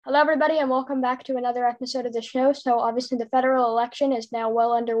Hello, everybody, and welcome back to another episode of the show. So, obviously, the federal election is now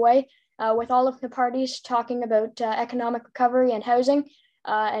well underway, with all of the parties talking about economic recovery and housing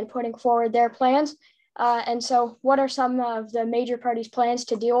and putting forward their plans. And so, what are some of the major parties' plans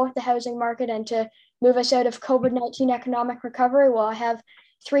to deal with the housing market and to move us out of COVID-19 economic recovery? Well, I have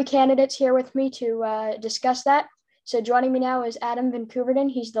three candidates here with me to discuss that. So, joining me now is Adam Van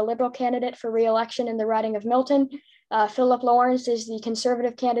Koeverden. He's the Liberal candidate for re-election in the riding of Milton. Philip Lawrence is the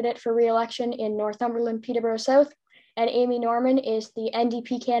Conservative candidate for re-election in Northumberland, Peterborough South, and Amy Norman is the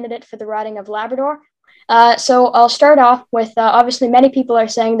NDP candidate for the riding of Labrador. So I'll start off with, obviously many people are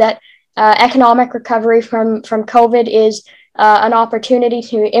saying that economic recovery from COVID is an opportunity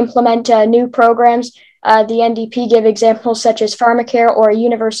to implement new programs. The NDP give examples such as pharmacare or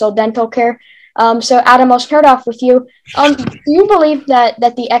universal dental care. So Adam, I'll start off with you. Do you believe that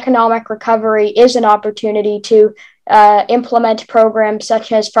the economic recovery is an opportunity to implement programs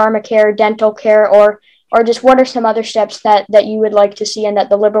such as pharmacare, dental care, or just what are some other steps that you would like to see and that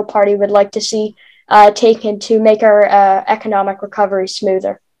the Liberal Party would like to see taken to make our economic recovery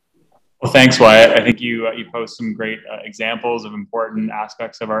smoother? Well, thanks, Wyatt. I think you posed some great examples of important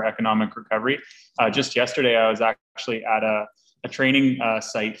aspects of our economic recovery. Just yesterday, I was actually at a training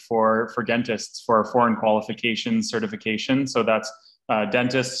site for dentists for foreign qualifications certification. So that's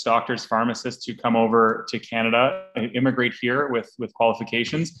dentists, doctors, pharmacists who come over to Canada, immigrate here with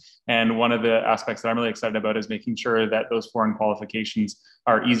qualifications. And one of the aspects that I'm really excited about is making sure that those foreign qualifications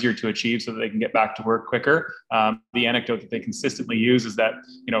are easier to achieve so that they can get back to work quicker. The anecdote that they consistently use is that,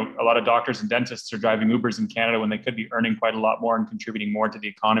 a lot of doctors and dentists are driving Ubers in Canada when they could be earning quite a lot more and contributing more to the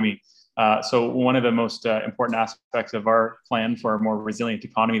economy. So one of the most important aspects of our plan for a more resilient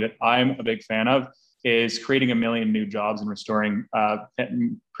economy that I'm a big fan of is creating 1 million new jobs and restoring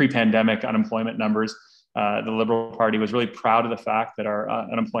pre-pandemic unemployment numbers. The Liberal Party was really proud of the fact that our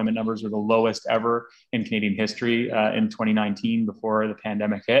unemployment numbers were the lowest ever in Canadian history in 2019 before the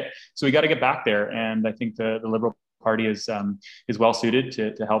pandemic hit. So we got to get back there. And I think the Liberal Party is well suited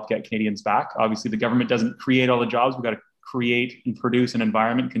to help get Canadians back. Obviously, the government doesn't create all the jobs. We've got to create and produce an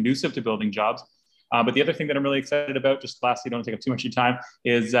environment conducive to building jobs. But the other thing that I'm really excited about, just lastly, don't take up too much of your time,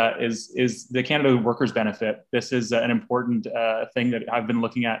 is the Canada Workers Benefit. This is an important thing that I've been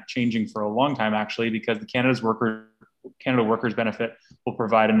looking at changing for a long time, actually, because the Canada Workers Benefit will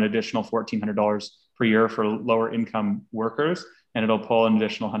provide an additional $1,400 per year for lower income workers, and it'll pull an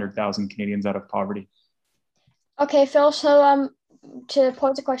additional 100,000 Canadians out of poverty. Okay, Phil. So to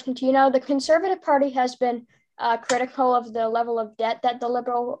pose a question to you now, the Conservative Party has been critical of the level of debt that the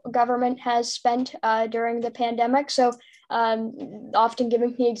Liberal government has spent during the pandemic. So often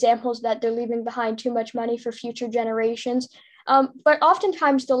giving the examples that they're leaving behind too much money for future generations. But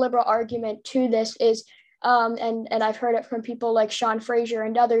oftentimes the Liberal argument to this is, and I've heard it from people like Sean Fraser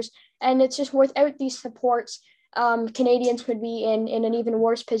and others, and it's just without these supports, Canadians would be in an even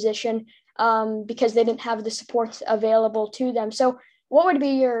worse position because they didn't have the supports available to them. So what would be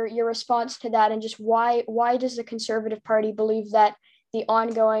your response to that, and just why does the Conservative Party believe that the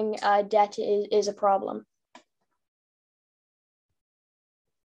ongoing debt is a problem?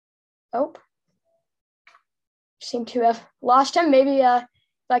 Oh, seem to have lost him. Maybe if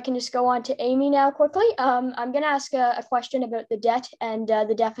I can just go on to Amy now quickly. I'm going to ask a question about the debt and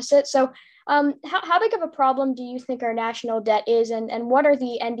the deficit. So how big of a problem do you think our national debt is, and what are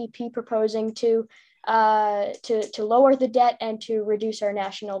the NDP proposing to lower the debt and to reduce our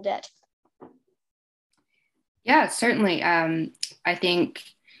national debt? Yeah, certainly. I think,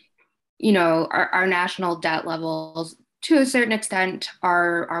 our national debt levels to a certain extent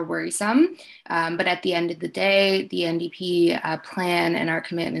are worrisome. But at the end of the day, the NDP plan and our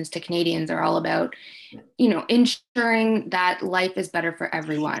commitments to Canadians are all about, ensuring that life is better for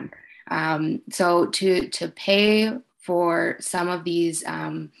everyone. So to pay for some of these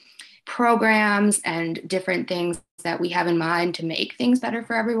programs and different things that we have in mind to make things better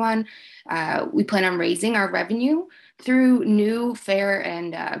for everyone, we plan on raising our revenue through new, fair,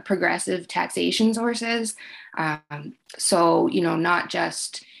 and progressive taxation sources. So, not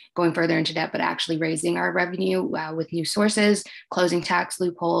just going further into debt, but actually raising our revenue with new sources, closing tax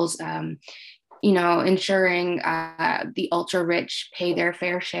loopholes, ensuring the ultra-rich pay their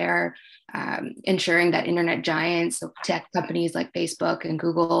fair share, ensuring that internet giants, so tech companies like Facebook and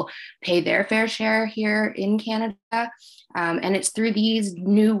Google, pay their fair share here in Canada. And it's through these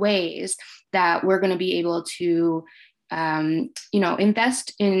new ways that we're going to be able to,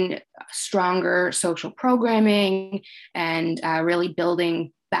 invest in stronger social programming and really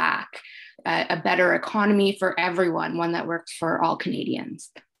building back a better economy for everyone, one that works for all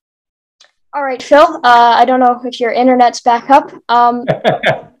Canadians. All right, Phil, I don't know if your internet's back up.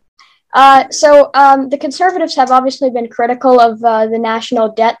 The Conservatives have obviously been critical of the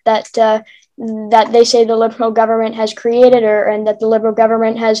national debt that they say the Liberal government has created, and that the Liberal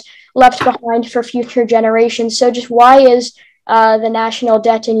government has left behind for future generations. So, just why is the national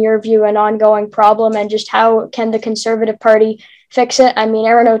debt, in your view, an ongoing problem, and just how can the Conservative Party fix it? I mean,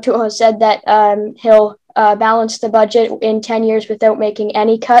 Erin O'Toole has said that he'll balance the budget in 10 years without making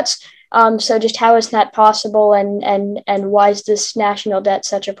any cuts. So just how is that possible, and why is this national debt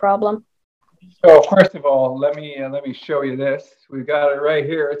such a problem? So first of all, let me show you this. We've got it right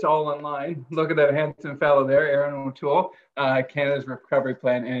here. It's all online. Look at that handsome fellow there, Erin O'Toole, Canada's recovery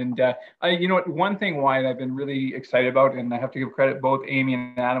plan. And you know what? One thing, Wyatt, I've been really excited about, and I have to give credit both Amy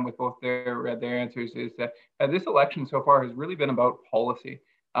and Adam with both their answers, is that this election so far has really been about policy.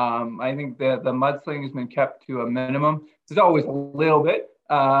 I think the mudslinging has been kept to a minimum. There's always a little bit,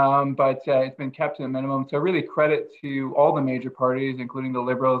 but it's been kept to a minimum. So really credit to all the major parties, including the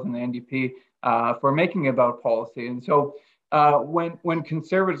Liberals and the NDP, for making it about policy. And so when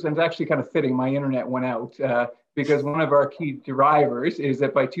Conservatives, and it's actually kind of fitting, my internet went out because one of our key drivers is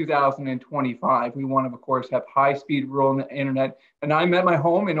that by 2025, we want to, of course, have high-speed rural internet. And I'm at my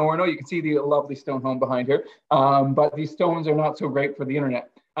home in Orono. You can see the lovely stone home behind here, but these stones are not so great for the internet.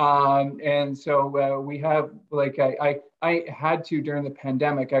 And so we have, like, I had to, during the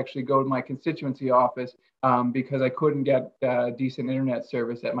pandemic, actually go to my constituency office because I couldn't get decent internet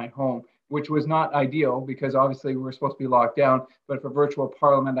service at my home, which was not ideal because obviously we were supposed to be locked down. But for virtual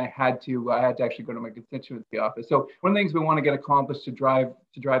parliament, I had to actually go to my constituency office. So one of the things we want to get accomplished to drive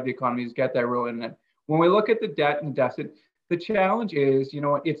the economy is get that rural internet. When we look at the debt and the deficit, the challenge is, you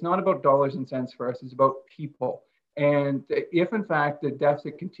know, it's not about dollars and cents for us. It's about people. And if in fact the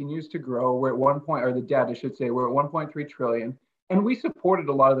deficit continues to grow, we're at one point, or the debt, I should say, we're at 1.3 trillion. And we supported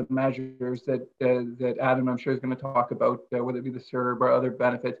a lot of the measures that Adam, I'm sure, is going to talk about, whether it be the CERB or other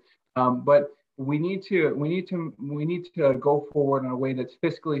benefits. But we need to go forward in a way that's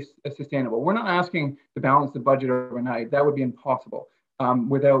fiscally sustainable. We're not asking to balance the budget overnight. That would be impossible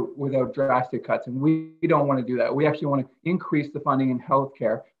without drastic cuts. And we don't want to do that. We actually want to increase the funding in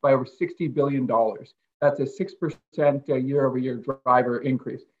healthcare by over $60 billion. That's a 6% year-over-year driver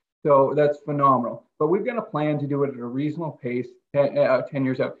increase. So that's phenomenal. But we've got a plan to do it at a reasonable pace 10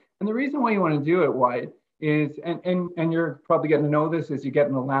 years out. And the reason why you want to do it, Wyatt, is, and you're probably getting to know this, is you get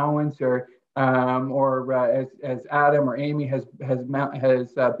an allowance or as Adam or Amy has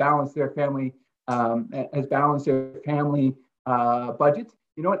balanced their family budgets.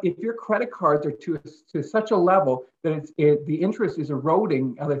 You know what? If your credit cards are to such a level that the interest is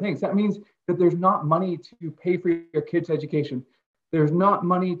eroding other things, that means that there's not money to pay for your kids' education. There's not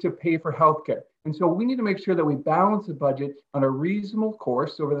money to pay for healthcare. And so we need to make sure that we balance the budget on a reasonable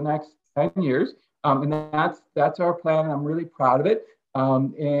course over the next 10 years. And that's our plan. And I'm really proud of it.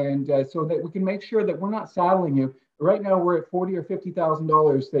 So that we can make sure that we're not saddling you. Right now, we're at $40,000 or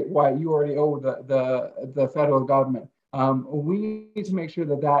 $50,000 that why you already owe the federal government. We need to make sure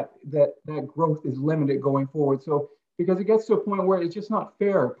that growth is limited going forward. So because it gets to a point where it's just not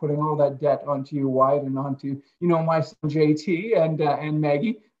fair putting all that debt onto you, Wyatt, and onto, you know, my son JT and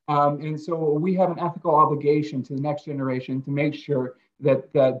Maggie. And so we have an ethical obligation to the next generation to make sure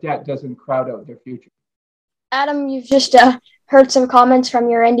that debt doesn't crowd out their future. Adam, you've just heard some comments from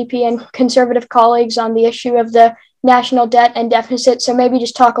your NDP and Conservative colleagues on the issue of the national debt and deficit. So maybe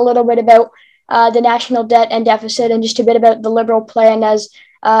just talk a little bit about the national debt and deficit, and just a bit about the Liberal plan as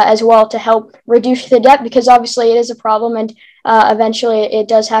well to help reduce the debt, because obviously it is a problem and eventually it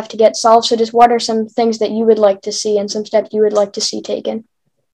does have to get solved. So just what are some things that you would like to see and some steps you would like to see taken?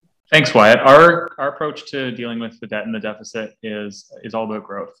 Thanks, Wyatt. Our approach to dealing with the debt and the deficit is all about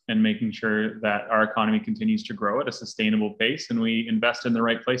growth and making sure that our economy continues to grow at a sustainable pace and we invest in the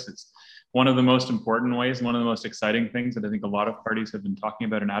right places. One of the most important ways, one of the most exciting things that I think a lot of parties have been talking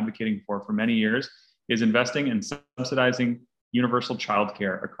about and advocating for many years is investing in subsidizing universal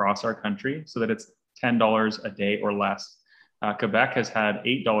childcare across our country so that it's $10 a day or less. Quebec has had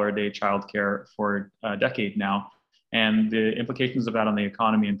 $8 a day childcare for a decade now. And the implications of that on the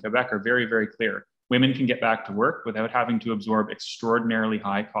economy in Quebec are very, very clear. Women can get back to work without having to absorb extraordinarily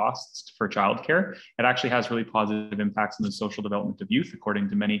high costs for childcare. It actually has really positive impacts on the social development of youth, according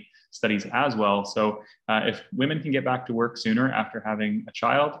to many studies as well. So if women can get back to work sooner after having a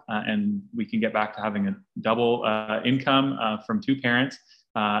child, and we can get back to having a double income from two parents,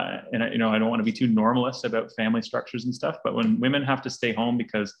 and I don't want to be too normalist about family structures and stuff, but when women have to stay home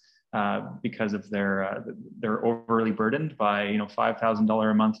because of they're overly burdened by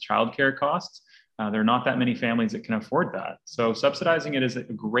 $5,000 a month childcare costs. There are not that many families that can afford that. So subsidizing it is a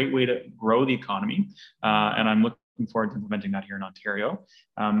great way to grow the economy. And I'm looking looking forward to implementing that here in Ontario.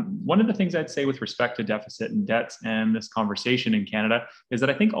 One of the things I'd say with respect to deficit and debts and this conversation in Canada is that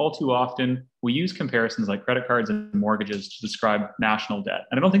I think all too often we use comparisons like credit cards and mortgages to describe national debt.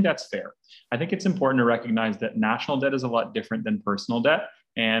 And I don't think that's fair. I think it's important to recognize that national debt is a lot different than personal debt.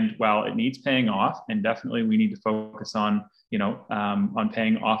 And while it needs paying off, and definitely we need to focus on, on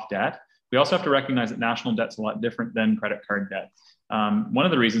paying off debt, we also have to recognize that national debt's a lot different than credit card debt. One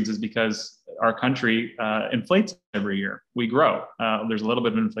of the reasons is because our country inflates every year. We grow. There's a little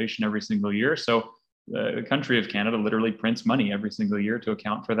bit of inflation every single year. So the country of Canada literally prints money every single year to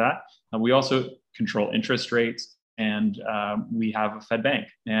account for that. We also control interest rates, and we have a Fed bank.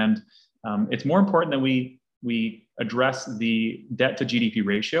 And it's more important that we address the debt to GDP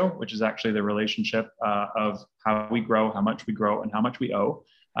ratio, which is actually the relationship of how we grow, how much we grow, and how much we owe.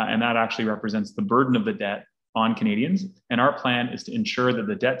 And that actually represents the burden of the debt on Canadians. And our plan is to ensure that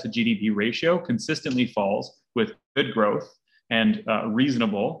the debt to GDP ratio consistently falls with good growth and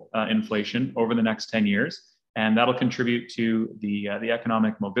reasonable inflation over the next 10 years. And that'll contribute to the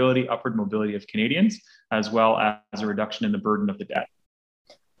economic mobility, upward mobility of Canadians, as well as a reduction in the burden of the debt.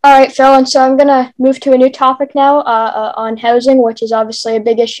 All right, Phil, and so I'm going to move to a new topic now on housing, which is obviously a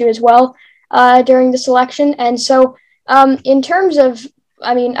big issue as well during this election. And so in terms of,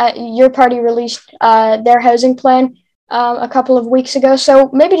 your party released their housing plan a couple of weeks ago.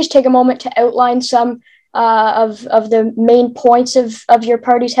 So maybe just take a moment to outline some of the main points of your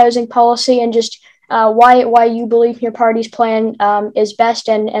party's housing policy, and just why you believe your party's plan is best,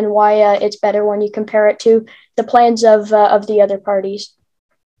 and why it's better when you compare it to the plans of the other parties.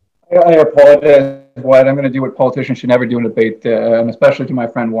 I apologize, Wyatt. I'm going to do what politicians should never do in a debate, and especially to my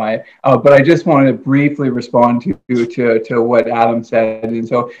friend Wyatt. But I just wanted to briefly respond to what Adam said. And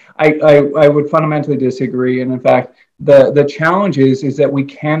so I would fundamentally disagree. And in fact, the challenge is that we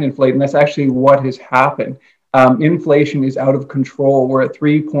can inflate, and that's actually what has happened. Inflation is out of control. We're at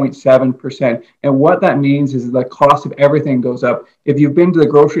 3.7%. And what that means is the cost of everything goes up. If you've been to the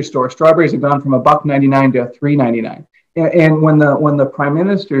grocery store, strawberries have gone from $1.99 to $3.99. And when the Prime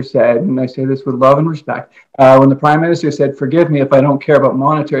Minister said, and I say this with love and respect, when the Prime Minister said, "Forgive me if I don't care about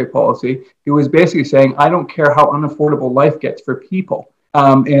monetary policy," he was basically saying, "I don't care how unaffordable life gets for people."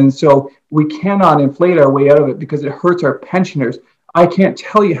 And so we cannot inflate our way out of it because it hurts our pensioners. I can't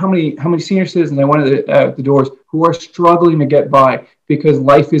tell you how many senior citizens I went at the doors who are struggling to get by because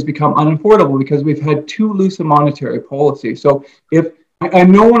life has become unaffordable because we've had too loose a monetary policy. So if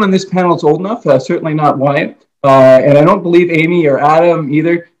no one on this panel is old enough, certainly not Wyatt. And I don't believe Amy or Adam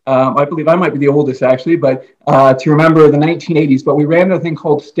either. I believe I might be the oldest actually, but to remember the 1980s. But we ran a thing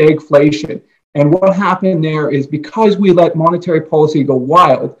called stagflation. And what happened there is because we let monetary policy go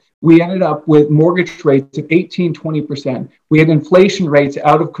wild, we ended up with mortgage rates of 18-20%. We had inflation rates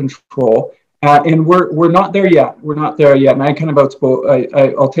out of control. And we're not there yet. We're not there yet. And I kind of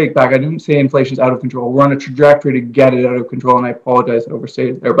outspoke. I'll take back. I didn't say inflation's out of control. We're on a trajectory to get it out of control. And I apologize, I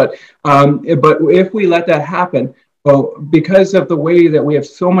overstated there. But if we let that happen, well, because of the way that we have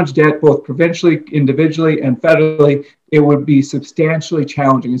so much debt, both provincially, individually, and federally, it would be substantially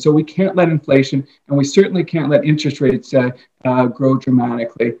challenging. And so we can't let inflation, and we certainly can't let interest rates grow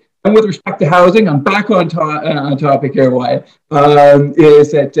dramatically. And with respect to housing, I'm back on topic here, Wyatt,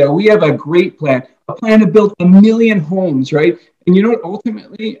 is that we have a great plan, a plan to build 1 million homes, right? And you know what,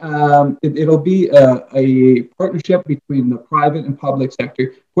 ultimately, it'll be a partnership between the private and public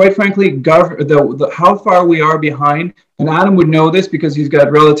sector. Quite frankly, how far we are behind, and Adam would know this because he's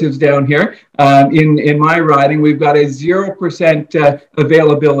got relatives down here. In my riding, we've got a 0%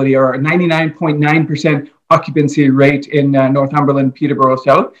 availability, or a 99.9% occupancy rate in Northumberland, Peterborough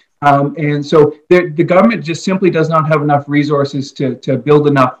South. And so the government just simply does not have enough resources to build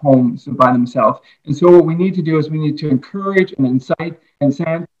enough homes by themselves. And so what we need to do is we need to encourage and incite and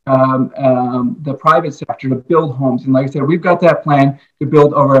send the private sector to build homes. And like I said, we've got that plan to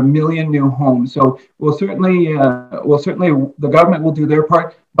build over 1 million new homes. So we'll certainly the government will do their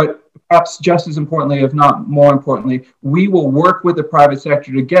part, but perhaps just as importantly, if not more importantly, we will work with the private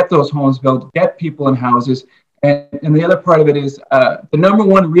sector to get those homes built, get people in houses. And the other part of it is the number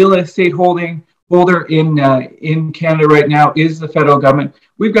one real estate holder in Canada right now is the federal government.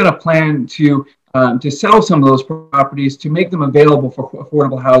 We've got a plan to sell some of those properties to make them available for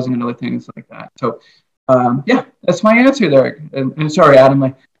affordable housing and other things like that. So yeah, that's my answer there. And sorry,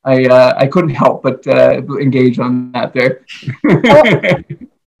 Adam, I couldn't help but engage on that there.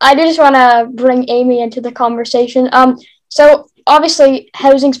 I do just want to bring Amy into the conversation. So obviously,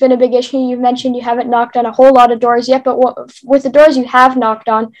 housing's been a big issue. You've mentioned you haven't knocked on a whole lot of doors yet, but with the doors you have knocked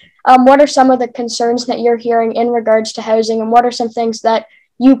on, what are some of the concerns that you're hearing in regards to housing, and what are some things that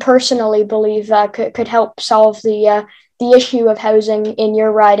you personally believe could help solve the issue of housing in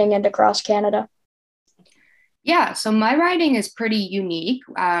your riding and across Canada? Yeah, so my riding is pretty unique.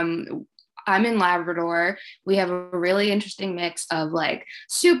 I'm in Labrador. We have a really interesting mix of like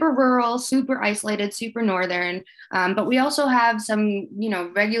super rural, super isolated, super northern. But we also have some,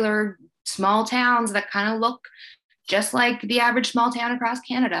 regular small towns that kind of look just like the average small town across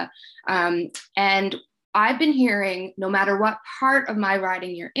Canada. And I've been hearing no matter what part of my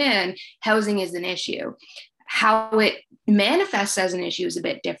riding you're in, housing is an issue. How it manifests as an issue is a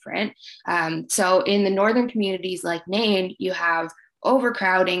bit different. So in the northern communities like Nain, you have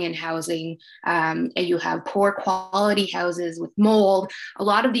overcrowding in housing, and you have poor quality houses with mold, a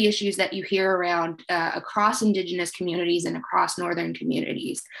lot of the issues that you hear around across Indigenous communities and across northern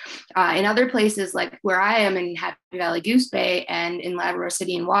communities. In other places like where I am in Happy Valley Goose Bay and in Labrador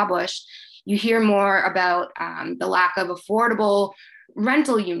City and Wabush, you hear more about the lack of affordable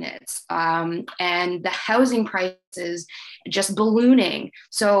rental units and the housing prices just ballooning.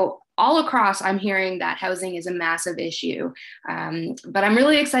 So all across, I'm hearing that housing is a massive issue. But I'm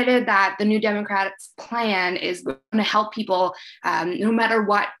really excited that the New Democrats plan is going to help people no matter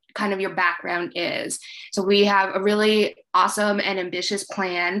what kind of your background is. So we have a really awesome and ambitious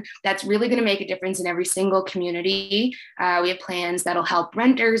plan that's really going to make a difference in every single community. We have plans that'll help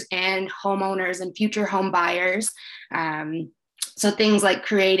renters and homeowners and future home buyers. So things like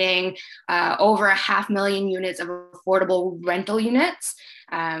creating over 500,000 units of affordable rental units,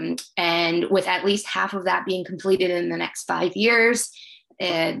 and with at least half of that being completed in the next 5 years.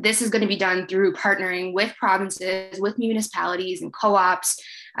 This is going to be done through partnering with provinces, with municipalities and co-ops,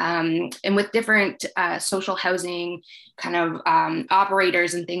 and with different social housing kind of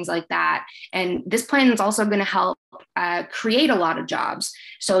operators and things like that. And this plan is also going to help create a lot of jobs.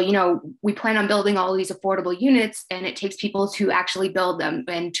 So, we plan on building all these affordable units, and it takes people to actually build them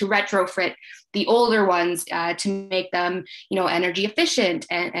and to retrofit the older ones to make them, energy efficient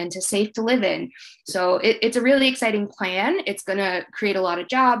and to safe to live in. So it's a really exciting plan. It's going to create a lot of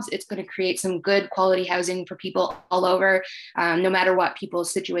jobs. It's going to create some good quality housing for people all over, no matter what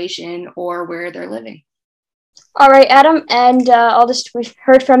people's situation or where they're living. All right, Adam, and we've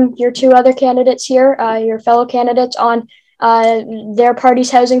heard from your two other candidates here, your fellow candidates on their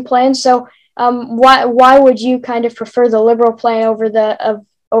party's housing plans. So why would you kind of prefer the Liberal plan over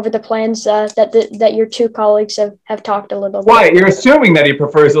the plans that your two colleagues have talked a little bit? Why? You're assuming that he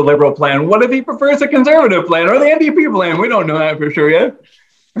prefers the Liberal plan. What if he prefers a Conservative plan or the NDP plan? We don't know that for sure yet.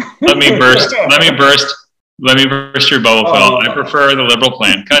 Let me burst your bubble, Phil. I prefer the Liberal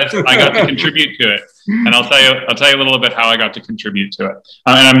plan because I got to contribute to it. And I'll tell you a little bit how I got to contribute to it.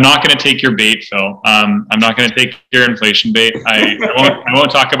 And I'm not going to take your bait, Phil. I'm not going to take your inflation bait. I won't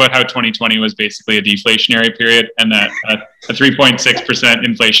talk about how 2020 was basically a deflationary period, and that a 3.6%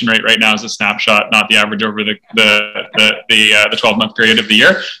 inflation rate right now is a snapshot, not the average over the 12-month period of the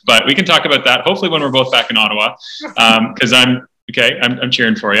year. But we can talk about that hopefully when we're both back in Ottawa, because I'm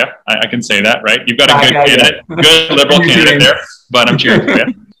cheering for you. I can say that, right? You've got a good candidate, good Liberal candidate there, but I'm cheering for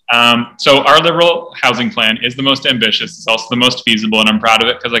you. So our Liberal housing plan is the most ambitious. It's also the most feasible, and I'm proud of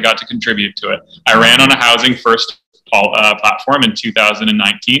it because I got to contribute to it. I ran on a housing first platform in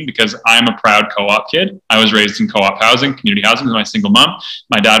 2019 because I'm a proud co-op kid. I was raised in co-op housing, community housing with my single mom.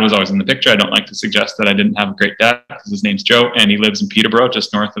 My dad was always in the picture. I don't like to suggest that I didn't have a great dad because his name's Joe, and he lives in Peterborough,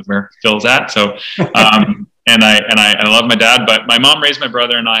 just north of where Phil's at. So, and I love my dad, but my mom raised my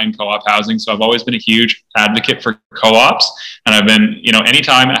brother and I in co-op housing. So I've always been a huge advocate for co-ops. And I've been,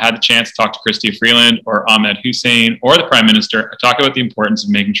 anytime I had the chance to talk to Chrystia Freeland or Ahmed Hussein or the Prime Minister, I talk about the importance of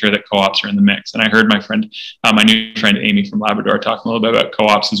making sure that co-ops are in the mix. And I heard my new friend Amy from Labrador talking a little bit about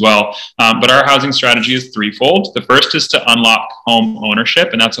co-ops as well. But our housing strategy is threefold. The first is to unlock home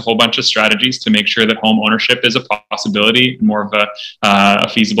ownership. And that's a whole bunch of strategies to make sure that home ownership is a possibility, more of a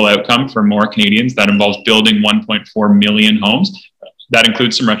feasible outcome for more Canadians. That involves building 1.4 million homes. That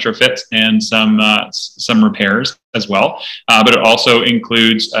includes some retrofits and some repairs as well. But it also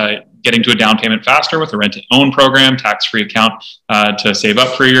includes getting to a down payment faster with a rent-to-own program, tax-free account to save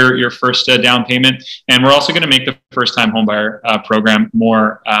up for your first down payment. And we're also going to make the first-time homebuyer program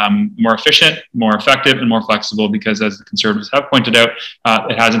more efficient, more effective, and more flexible because, as the Conservatives have pointed out,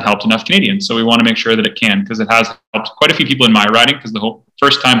 it hasn't helped enough Canadians. So we want to make sure that it can, because it has helped quite a few people in my riding, because the whole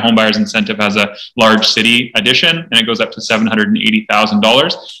first-time homebuyers incentive has a large city addition, and it goes up to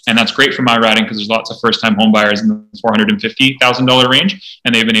 $780,000. And that's great for my riding because there's lots of first-time homebuyers in the $450,000 range,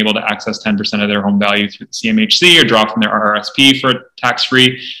 and they've been able to access 10% of their home value through the CMHC or draw from their RRSP for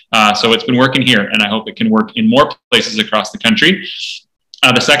tax-free. So it's been working here, and I hope it can work in more places across the country.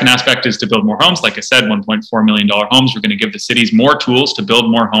 The second aspect is to build more homes. Like I said, $1.4 million homes. We're going to give the cities more tools to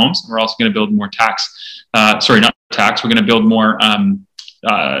build more homes. We're also going to build more not tax. We're going to build more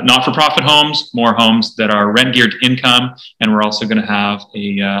not-for-profit homes, more homes that are rent-geared income, and we're also going to have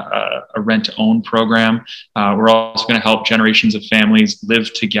a rent-to-own program. We're also going to help generations of families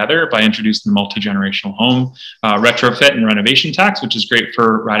live together by introducing the multi-generational home retrofit and renovation tax, which is great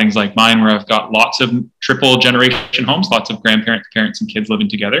for ridings like mine, where I've got lots of triple generation homes, lots of grandparents, parents, and kids living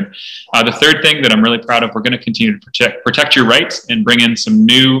together. The third thing that I'm really proud of, we're going to continue to protect your rights and bring in some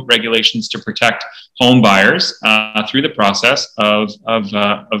new regulations to protect home buyers through the process of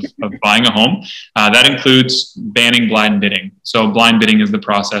buying a home. That includes banning blind bidding. So blind bidding is the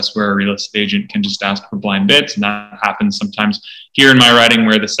process where a real estate agent can just ask for blind bids, and that happens sometimes here in my riding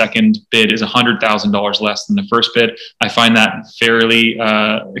where the second bid is $100,000 less than the first bid. I find that fairly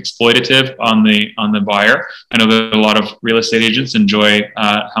exploitative on the buyer. I know that a lot of real estate agents enjoy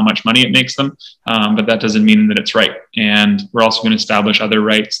how much money it makes them, but that doesn't mean that it's right. And we're also going to establish other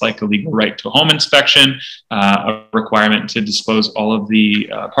rights like a legal right to a home inspection, a requirement to disclose all of the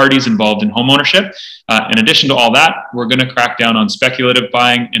parties involved in home ownership. In addition to all that, we're going to crack down on speculative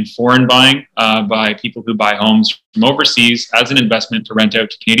buying and foreign buying by people who buy homes from overseas as an investment to rent out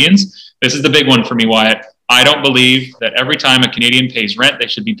to Canadians. This is the big one for me, Wyatt. I don't believe that every time a Canadian pays rent, they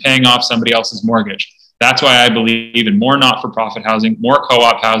should be paying off somebody else's mortgage. That's why I believe in more not-for-profit housing, more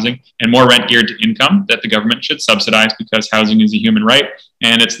co-op housing, and more rent geared to income that the government should subsidize, because housing is a human right.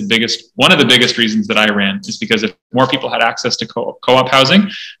 And it's one of the biggest reasons that I ran, is because if more people had access to co-op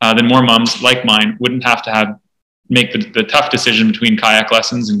housing, then more moms like mine wouldn't have to make the tough decision between kayak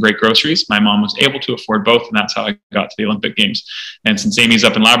lessons and great groceries. My mom was able to afford both, and that's how I got to the Olympic Games. And since Amy's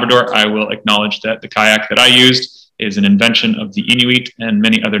up in Labrador, I will acknowledge that the kayak that I used is an invention of the Inuit and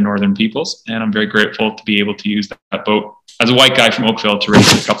many other northern peoples. And I'm very grateful to be able to use that boat as a white guy from Oakville to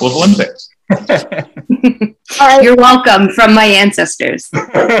race a couple of Olympics. You're welcome from my ancestors.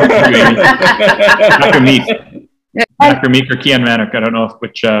 Nakamik or Kian Manuk. I don't know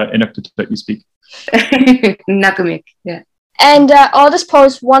which Inuktitut you speak. Nakamik, yeah. And I'll just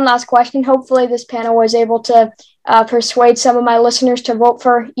pose one last question. Hopefully this panel was able to persuade some of my listeners to vote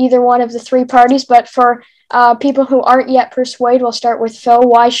for either one of the three parties. But for people who aren't yet persuaded, we'll start with Phil.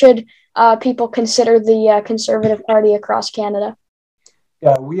 Why should people consider the Conservative Party across Canada?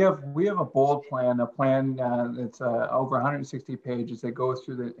 Yeah, we have a bold plan, that's over 160 pages that goes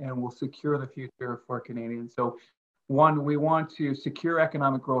through and will secure the future for Canadians. So, one, we want to secure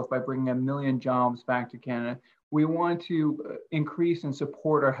economic growth by bringing 1 million jobs back to Canada. We want to increase and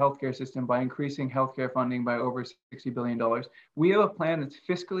support our healthcare system by increasing healthcare funding by over $60 billion. We have a plan that's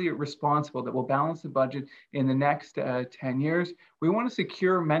fiscally responsible that will balance the budget in the next 10 years. We want to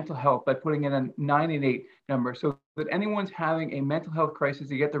secure mental health by putting in a 988 number so that anyone's having a mental health crisis,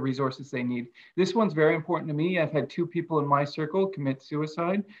 they get the resources they need. This one's very important to me. I've had 2 people in my circle commit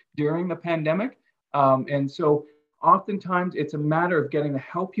suicide during the pandemic. And so oftentimes it's a matter of getting the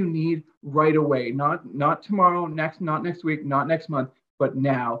help you need right away, not tomorrow, not next week, not next month, but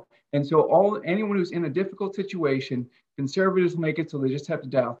now. And so anyone who's in a difficult situation, Conservatives make it so they just have to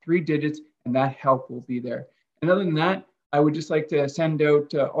dial 3 digits and that help will be there. And other than that, I would just like to send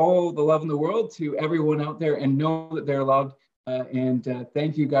out all the love in the world to everyone out there and know that they're loved. And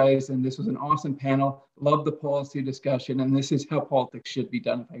thank you guys. And this was an awesome panel. Love the policy discussion. And this is how politics should be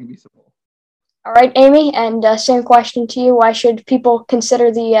done, if I can be so bold. All right, Amy, and same question to you. Why should people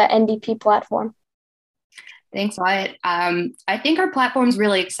consider the NDP platform? Thanks, Wyatt. I think our platform is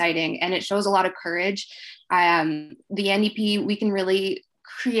really exciting, and it shows a lot of courage. The NDP, we can really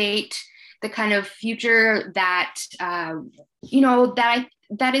create the kind of future that, that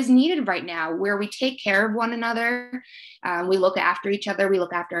is needed right now, where we take care of one another, we look after each other, we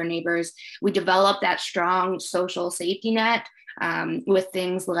look after our neighbors, we develop that strong social safety net with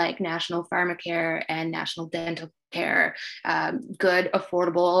things like national pharmacare and national dental care, good,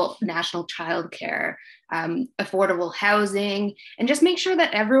 affordable national child care, affordable housing, and just make sure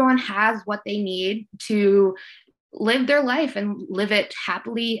that everyone has what they need to live their life and live it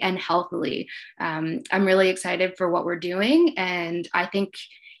happily and healthily. I'm really excited for what we're doing. And I think,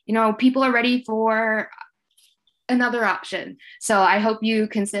 people are ready for another option. So I hope you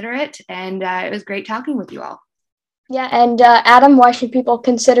consider it. And it was great talking with you all. Yeah. And Adam, why should people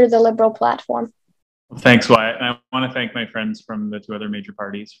consider the Liberal platform? Thanks, Wyatt. And I want to thank my friends from the 2 other major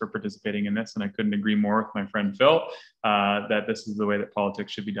parties for participating in this. And I couldn't agree more with my friend Phil that this is the way that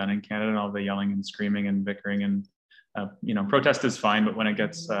politics should be done in Canada, and all the yelling and screaming and bickering and protest is fine, but when it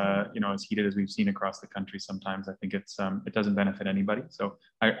gets, as heated as we've seen across the country, sometimes I think it doesn't benefit anybody. So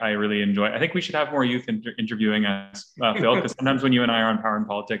I really enjoy. I think we should have more youth interviewing us, Phil, because sometimes when you and I are on Power and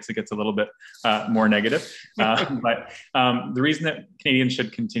Politics, it gets a little bit more negative. But the reason that Canadians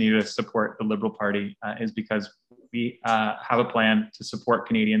should continue to support the Liberal Party is because we have a plan to support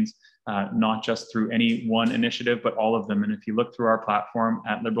Canadians, not just through any one initiative, but all of them. And if you look through our platform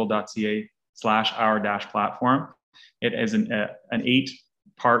at liberal.ca/our-platform, it is an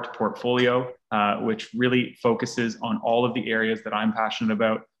 8-part portfolio, which really focuses on all of the areas that I'm passionate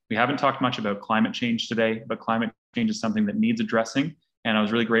about. We haven't talked much about climate change today, but climate change is something that needs addressing. And I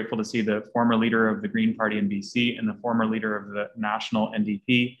was really grateful to see the former leader of the Green Party in BC and the former leader of the national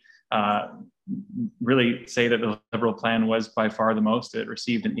NDP really say that the Liberal plan was by far the most. It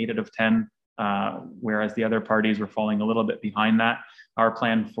received an 8 out of 10, whereas the other parties were falling a little bit behind that. Our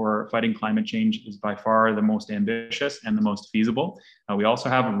plan for fighting climate change is by far the most ambitious and the most feasible. We also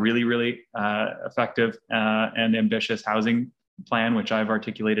have a really, really effective and ambitious housing plan, which I've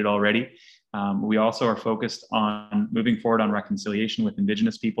articulated already. We also are focused on moving forward on reconciliation with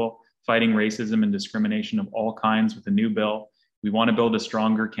Indigenous people, fighting racism and discrimination of all kinds with a new bill. We want to build a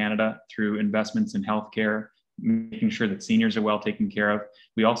stronger Canada through investments in healthcare, making sure that seniors are well taken care of.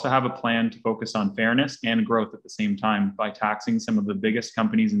 We also have a plan to focus on fairness and growth at the same time by taxing some of the biggest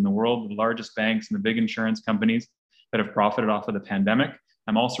companies in the world, the largest banks and the big insurance companies that have profited off of the pandemic.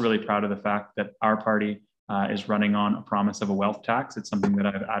 I'm also really proud of the fact that our party is running on a promise of a wealth tax. It's something that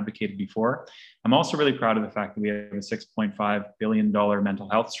I've advocated before. I'm also really proud of the fact that we have a $6.5 billion mental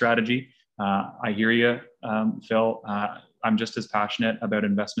health strategy. I hear you, Phil. I'm just as passionate about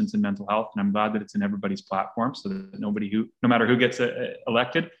investments in mental health, and I'm glad that it's in everybody's platform so that no matter who gets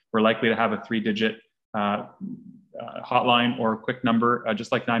elected, we're likely to have a 3-digit hotline or quick number,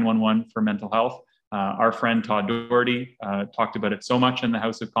 just like 911 for mental health. Our friend Todd Doherty talked about it so much in the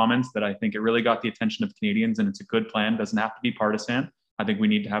House of Commons that I think it really got the attention of Canadians, and it's a good plan. It doesn't have to be partisan. I think we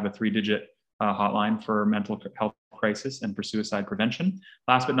need to have a 3-digit hotline for mental health crisis and for suicide prevention.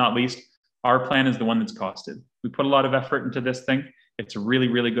 Last but not least, our plan is the one that's costed. We put a lot of effort into this thing. It's a really,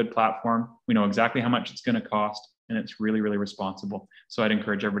 really good platform. We know exactly how much it's going to cost, and it's really, really responsible. So I'd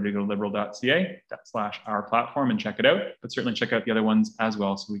encourage everybody to go to liberal.ca/our-platform and check it out, but certainly check out the other ones as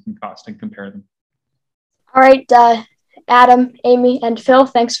well so we can cost and compare them. All right, Adam, Amy, and Phil,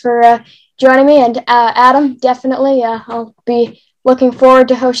 thanks for joining me. And Adam, definitely, I'll be looking forward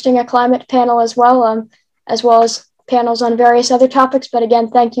to hosting a climate panel as well as panels on various other topics. But again,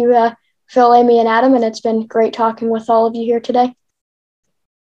 thank you, Phil, Amy, and Adam, and it's been great talking with all of you here today.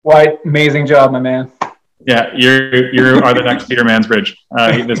 White, amazing job, my man. Yeah, you are the next Peter Mansbridge.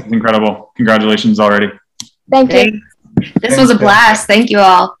 This is incredible. Congratulations already. Thank you. This was a blast. Thank you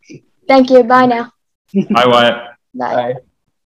all. Thank you. Bye now. Bye, Wyatt. Bye. Bye.